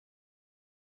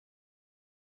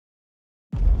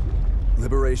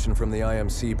Liberation from the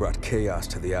IMC brought chaos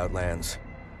to the Outlands,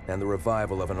 and the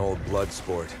revival of an old blood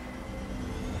sport.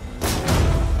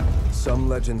 Some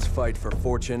legends fight for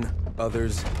fortune,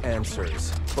 others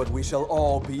answers. But we shall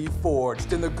all be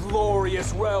forged in the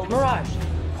glorious realm. Mirage,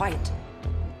 quiet.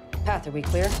 Path, are we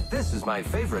clear? This is my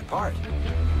favorite part.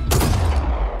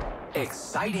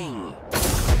 Exciting.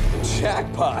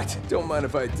 Jackpot! Don't mind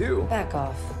if I do. Back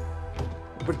off.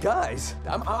 But guys,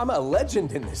 I'm a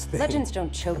legend in this thing. Legends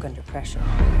don't choke under pressure.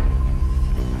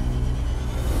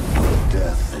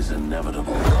 Death is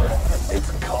inevitable. It's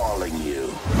calling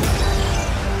you.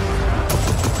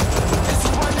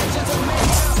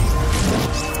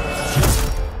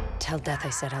 Tell Death I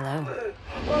said hello.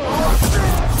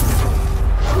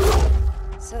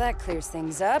 So that clears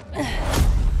things up.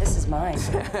 This is mine.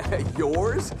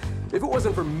 Yours? If it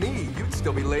wasn't for me, you'd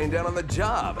still be laying down on the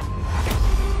job.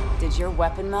 Did your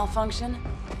weapon malfunction?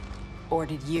 Or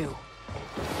did you?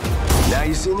 Now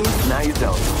you see me, now you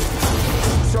don't.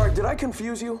 Sorry, did I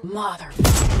confuse you? Mother...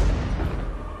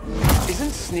 Isn't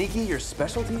sneaky your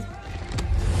specialty?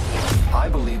 I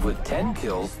believe with 10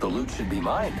 kills, the loot should be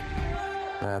mine.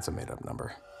 That's a made-up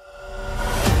number.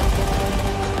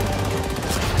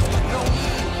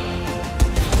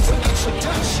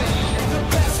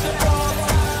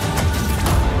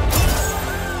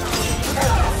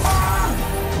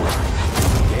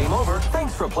 Game over.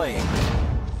 Thanks for playing.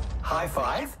 High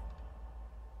five?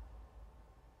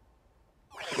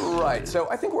 Right, so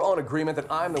I think we're all in agreement that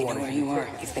I'm the one Where you are,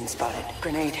 you've been spotted.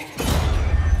 Grenade.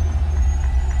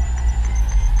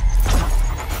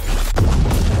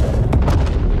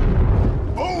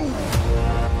 Boom!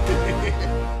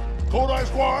 Kodai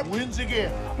Squad wins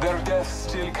again. Their deaths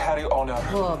still carry honor.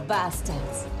 Poor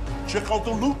bastards. Check out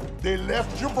the loot they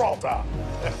left Gibraltar.